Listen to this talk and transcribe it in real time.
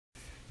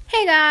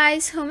Hey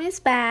guys, Home is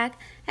back.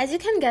 As you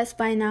can guess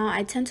by now,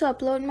 I tend to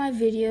upload my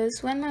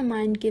videos when my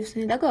mind gives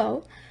me the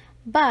go.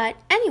 But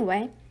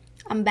anyway,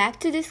 I'm back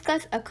to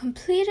discuss a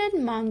completed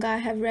manga I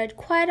have read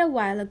quite a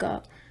while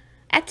ago.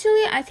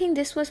 Actually, I think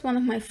this was one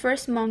of my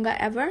first manga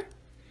ever.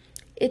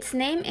 Its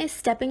name is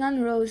Stepping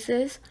on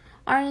Roses,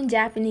 or in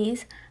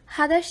Japanese,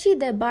 Hadashi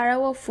de Bara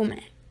wo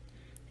Fume.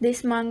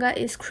 This manga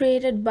is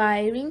created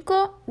by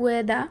Rinko,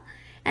 Ueda,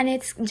 and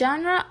its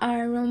genre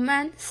are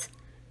romance,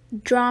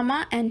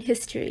 drama, and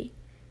history.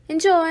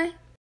 Enjoy!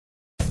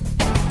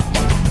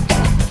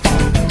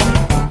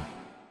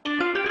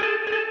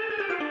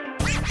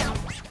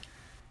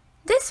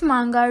 This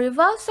manga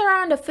revolves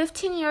around a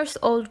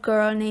 15-year-old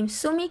girl named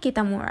Sumi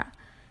Kitamura.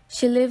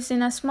 She lives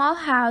in a small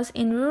house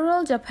in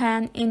rural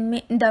Japan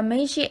in the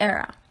Meiji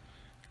era.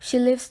 She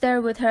lives there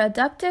with her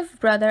adoptive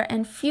brother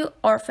and few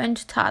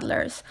orphaned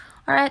toddlers,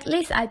 or at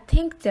least I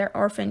think they're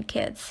orphan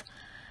kids.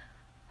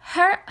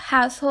 Her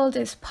household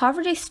is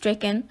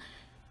poverty-stricken,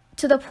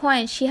 to the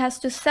point she has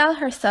to sell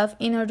herself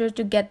in order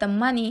to get the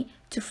money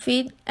to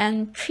feed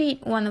and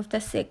treat one of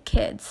the sick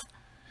kids.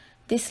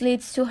 This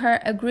leads to her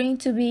agreeing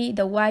to be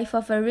the wife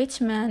of a rich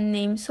man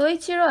named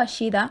Soichiro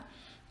Ashida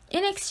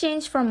in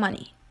exchange for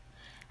money.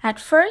 At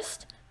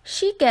first,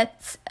 she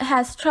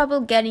has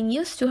trouble getting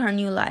used to her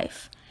new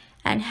life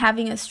and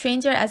having a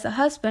stranger as a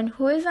husband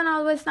who isn't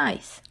always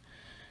nice.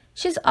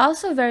 She's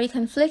also very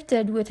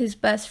conflicted with his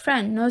best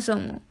friend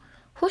Nozomu,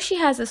 who she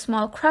has a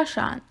small crush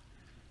on,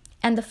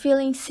 and the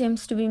feeling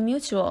seems to be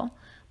mutual.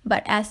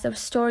 But as the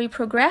story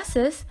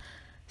progresses,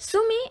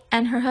 Sumi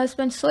and her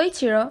husband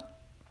Soichiro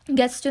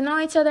gets to know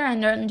each other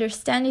and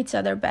understand each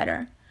other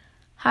better.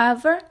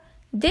 However,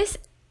 this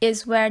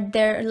is where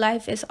their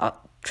life is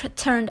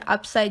turned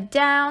upside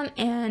down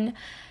and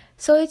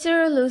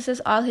Soichiro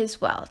loses all his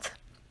wealth.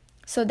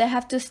 So they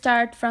have to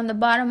start from the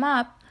bottom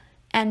up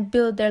and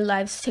build their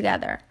lives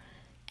together.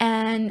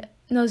 And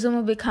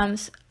Nozomu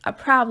becomes a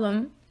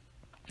problem,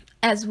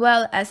 as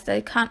well as the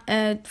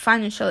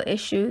financial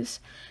issues,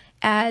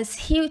 as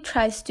he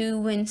tries to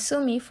win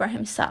Sumi for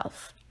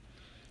himself.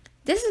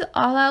 This is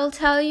all I will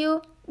tell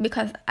you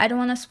because I don't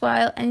want to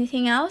spoil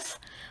anything else,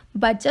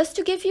 but just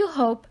to give you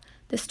hope,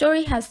 the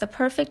story has the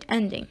perfect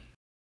ending.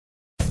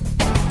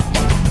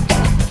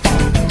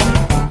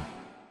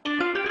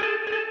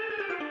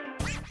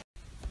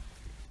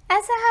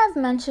 As I have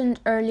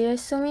mentioned earlier,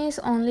 Sumi is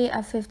only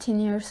a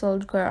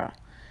 15-year-old girl.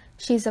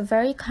 She's a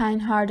very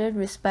kind-hearted,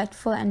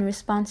 respectful, and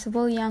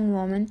responsible young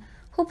woman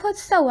who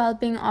puts the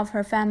well-being of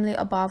her family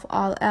above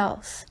all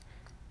else.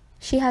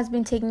 She has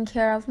been taking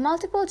care of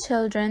multiple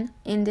children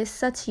in this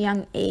such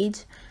young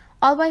age,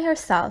 all by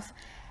herself,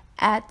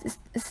 as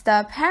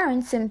the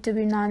parents seem to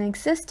be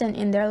non-existent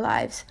in their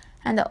lives,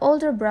 and the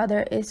older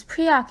brother is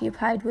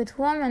preoccupied with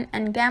women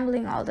and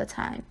gambling all the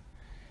time.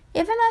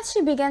 Even as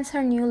she begins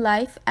her new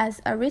life as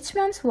a rich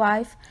man's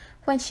wife,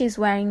 when she's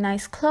wearing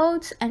nice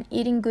clothes and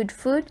eating good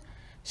food,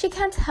 she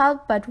can't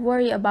help but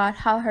worry about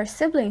how her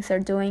siblings are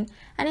doing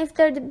and if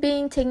they're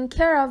being taken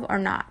care of or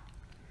not.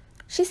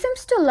 She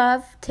seems to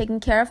love taking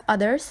care of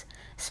others,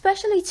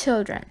 especially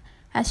children,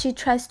 as she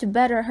tries to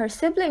better her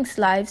siblings'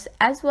 lives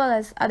as well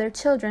as other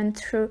children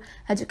through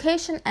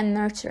education and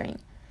nurturing.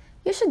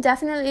 You should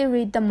definitely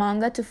read the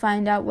manga to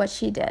find out what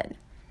she did.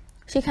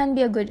 She can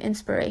be a good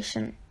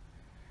inspiration.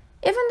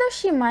 Even though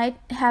she might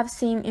have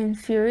seemed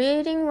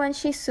infuriating when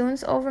she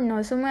swoons over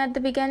Nozomu at the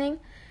beginning,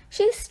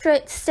 she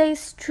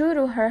stays true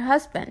to her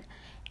husband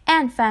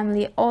and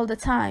family all the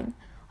time,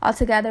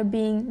 altogether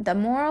being the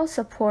moral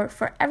support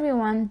for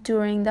everyone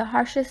during the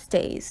harshest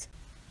days.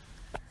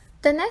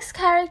 The next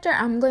character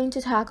I'm going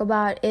to talk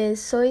about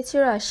is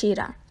Soichiro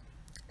Ashida.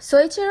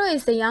 Soichiro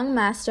is the young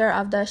master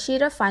of the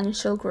Ashida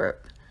Financial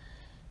Group.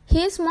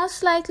 He is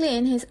most likely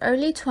in his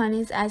early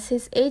 20s as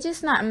his age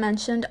is not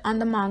mentioned on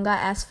the manga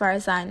as far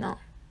as I know.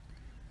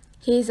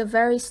 He is a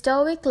very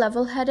stoic,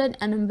 level-headed,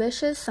 and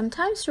ambitious,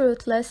 sometimes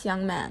ruthless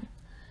young man.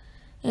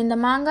 In the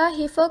manga,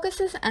 he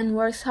focuses and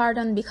works hard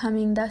on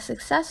becoming the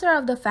successor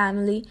of the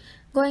family,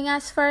 going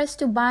as far as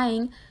to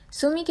buying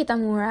Sumi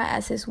Kitamura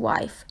as his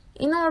wife,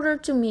 in order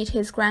to meet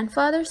his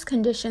grandfather's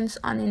conditions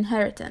on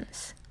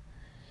inheritance.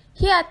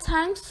 He at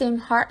times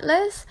seems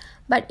heartless,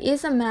 but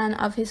is a man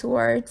of his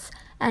words,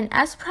 and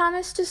as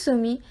promised to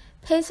Sumi,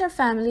 pays her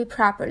family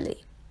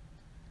properly.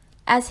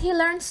 As he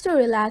learns to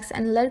relax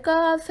and let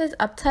go of his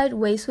uptight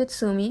ways with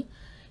Sumi,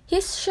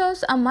 he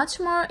shows a much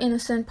more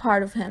innocent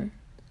part of him.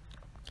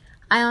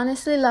 I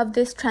honestly love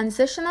this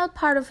transitional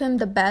part of him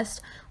the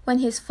best when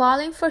he's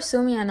falling for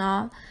Sumi and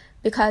all,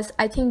 because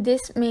I think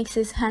this makes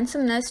his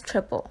handsomeness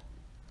triple.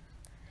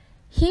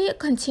 He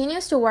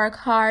continues to work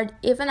hard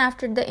even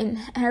after the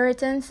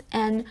inheritance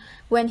and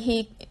when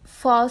he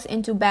falls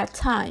into bad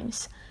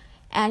times.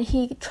 And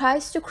he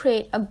tries to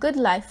create a good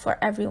life for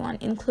everyone,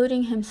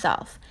 including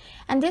himself.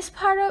 And this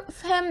part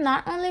of him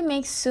not only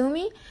makes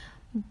Sumi,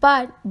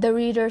 but the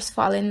readers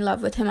fall in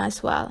love with him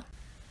as well.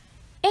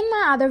 In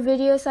my other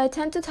videos, I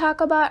tend to talk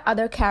about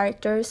other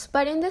characters,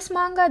 but in this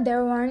manga,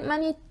 there weren't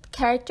many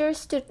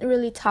characters to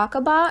really talk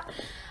about.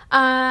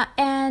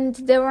 and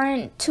they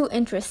weren't too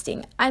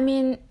interesting. I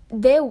mean,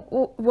 they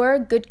were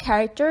good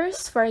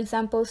characters. For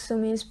example,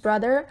 Sumi's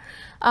brother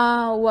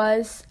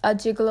was a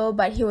gigolo,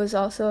 but he was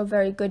also a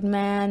very good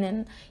man,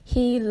 and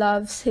he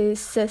loves his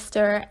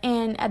sister,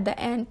 and at the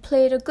end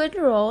played a good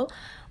role.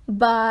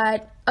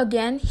 But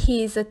again,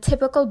 he's a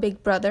typical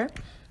big brother,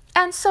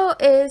 and so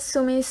is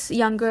Sumi's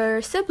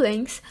younger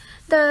siblings,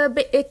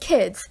 the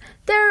kids.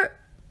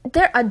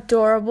 They're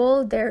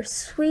adorable, they're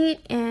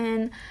sweet,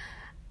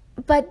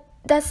 but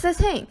that's the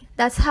thing.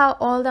 That's how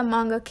all the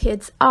manga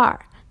kids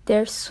are.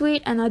 They're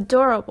sweet and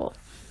adorable.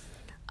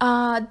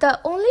 The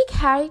only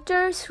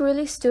characters who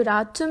really stood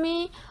out to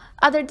me,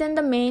 other than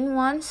the main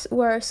ones,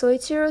 were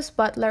Soichiro's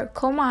butler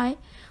Komai,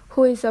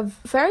 who is a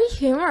very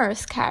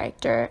humorous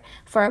character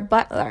for a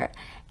butler,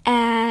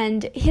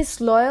 and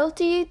his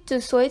loyalty to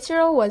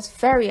Soichiro was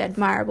very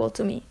admirable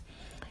to me.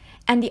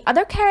 And the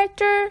other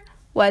character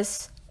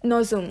was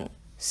Nozomu,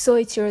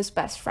 Soichiro's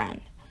best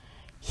friend.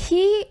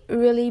 He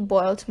really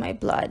boiled my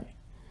blood.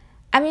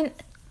 I mean,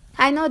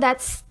 I know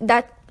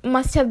that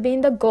must have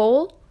been the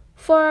goal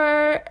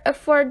for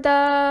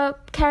the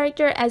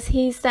character, as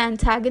he's the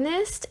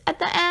antagonist at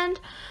the end,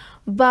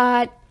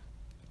 but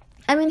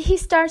I mean, he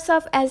starts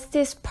off as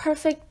this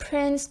perfect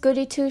prince,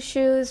 goody two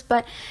shoes,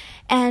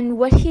 and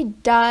what he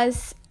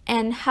does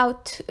and how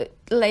to,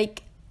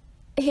 like,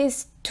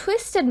 his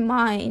twisted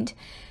mind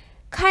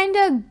kind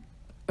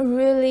of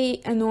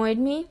really annoyed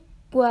me.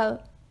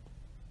 Well,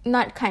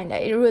 not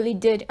kinda, it really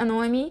did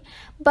annoy me.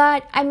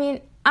 But I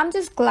mean, I'm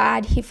just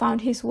glad he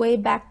found his way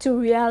back to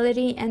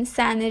reality and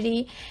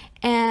sanity,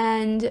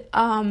 and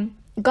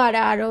got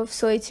out of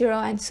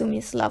Soichiro and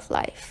Sumi's love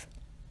life.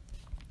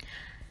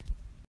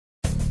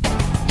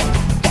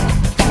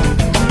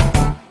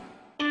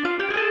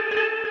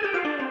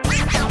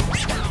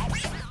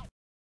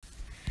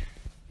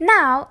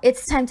 Now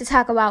it's time to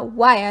talk about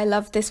why I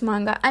love this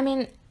manga. I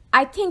mean,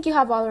 I think you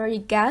have already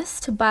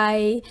guessed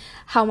by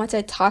how much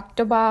I talked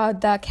about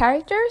the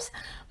characters,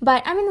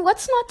 but I mean,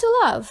 what's not to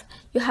love?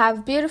 You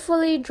have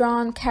beautifully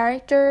drawn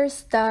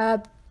characters,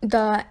 the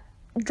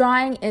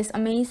drawing is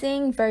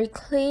amazing, very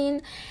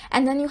clean,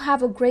 and then you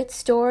have a great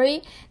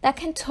story that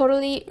can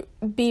totally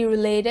be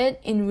related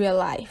in real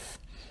life.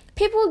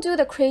 People do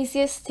the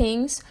craziest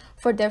things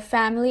for their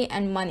family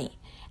and money.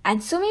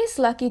 And Sumi is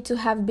lucky to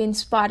have been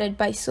spotted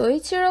by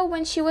Soichiro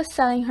when she was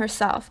selling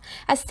herself,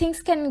 as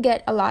things can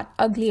get a lot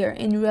uglier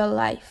in real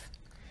life.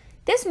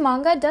 This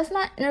manga does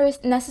not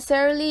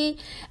necessarily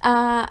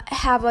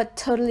have a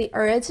totally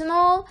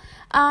original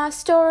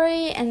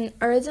story and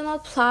original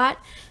plot,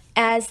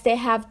 as they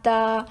have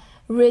the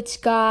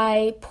rich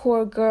guy,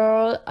 poor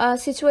girl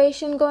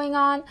situation going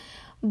on,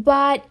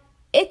 but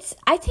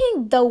I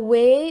think the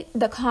way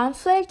the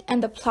conflict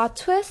and the plot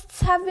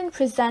twists have been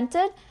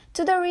presented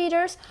to the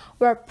readers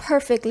were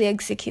perfectly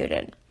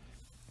executed.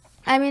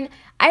 I mean,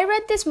 I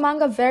read this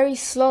manga very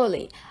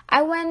slowly.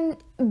 I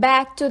went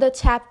back to the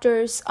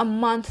chapters a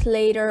month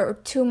later or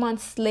 2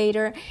 months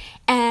later,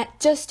 and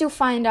just to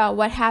find out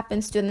what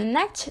happens to the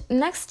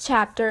next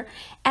chapter,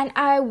 and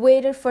I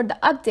waited for the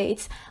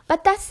updates.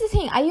 But that's the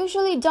thing, I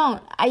usually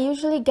don't. I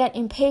usually get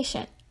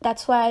impatient.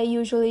 That's why I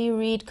usually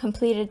read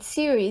completed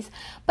series.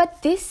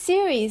 But this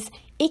series,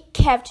 it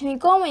kept me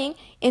going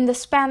in the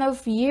span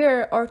of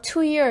year or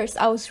 2 years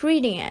I was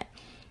reading it.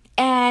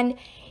 And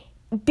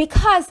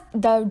because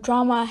the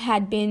drama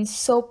had been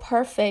so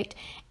perfect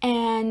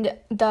and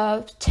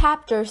the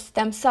chapters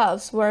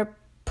themselves were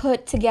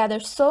put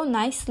together so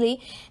nicely,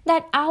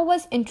 that I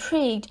was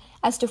intrigued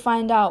as to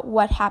find out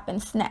what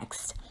happens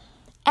next.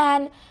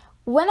 And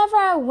whenever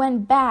I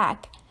went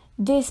back,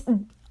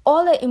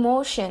 all the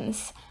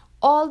emotions,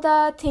 all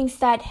the things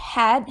that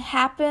had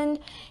happened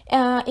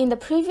in the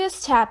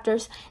previous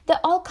chapters, they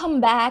all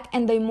come back,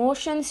 and the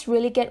emotions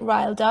really get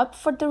riled up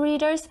for the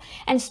readers,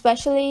 and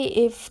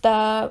especially if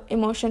the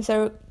emotions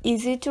are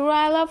easy to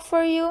rile up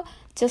for you,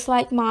 just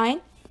like mine.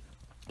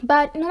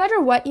 But no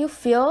matter what you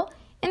feel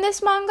in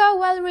this manga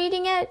while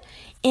reading it,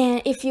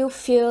 and if you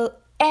feel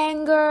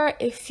anger,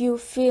 if you're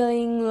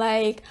feeling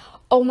like,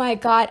 oh my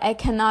god, I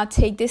cannot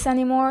take this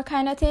anymore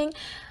kind of thing,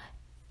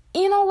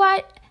 you know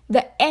what?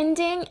 The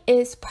ending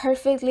is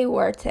perfectly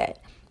worth it.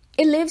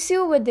 It leaves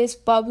you with this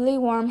bubbly,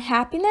 warm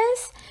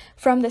happiness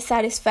from the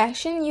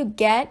satisfaction you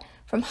get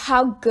from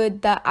how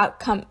good the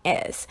outcome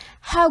is,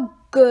 how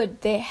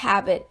good they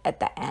have it at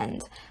the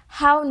end,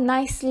 how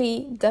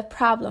nicely the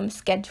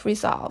problems get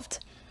resolved.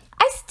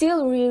 I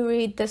still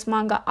reread this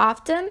manga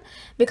often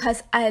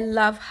because I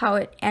love how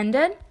it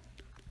ended,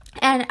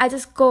 and I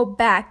just go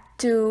back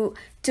to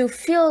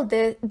feel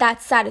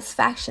that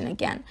satisfaction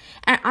again.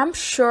 And I'm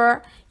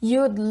sure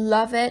you'd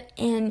love it,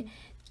 and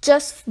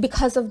just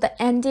because of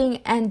the ending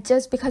and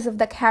just because of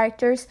the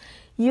characters,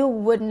 you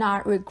would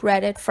not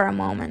regret it for a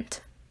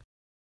moment.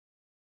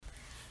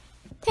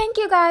 Thank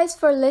you guys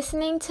for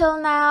listening till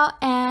now,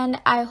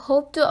 and I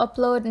hope to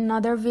upload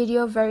another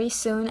video very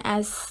soon,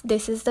 as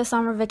this is the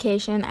summer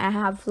vacation. I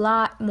have a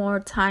lot more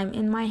time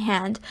in my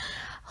hand.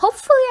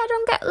 Hopefully I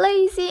don't get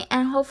lazy,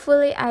 and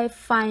hopefully I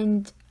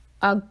find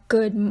a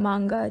good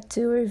manga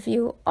to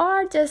review,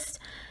 or just,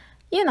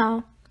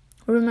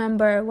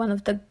 remember one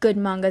of the good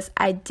mangas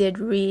I did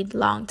read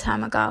long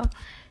time ago.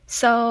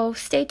 So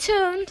stay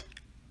tuned.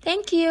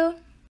 Thank you.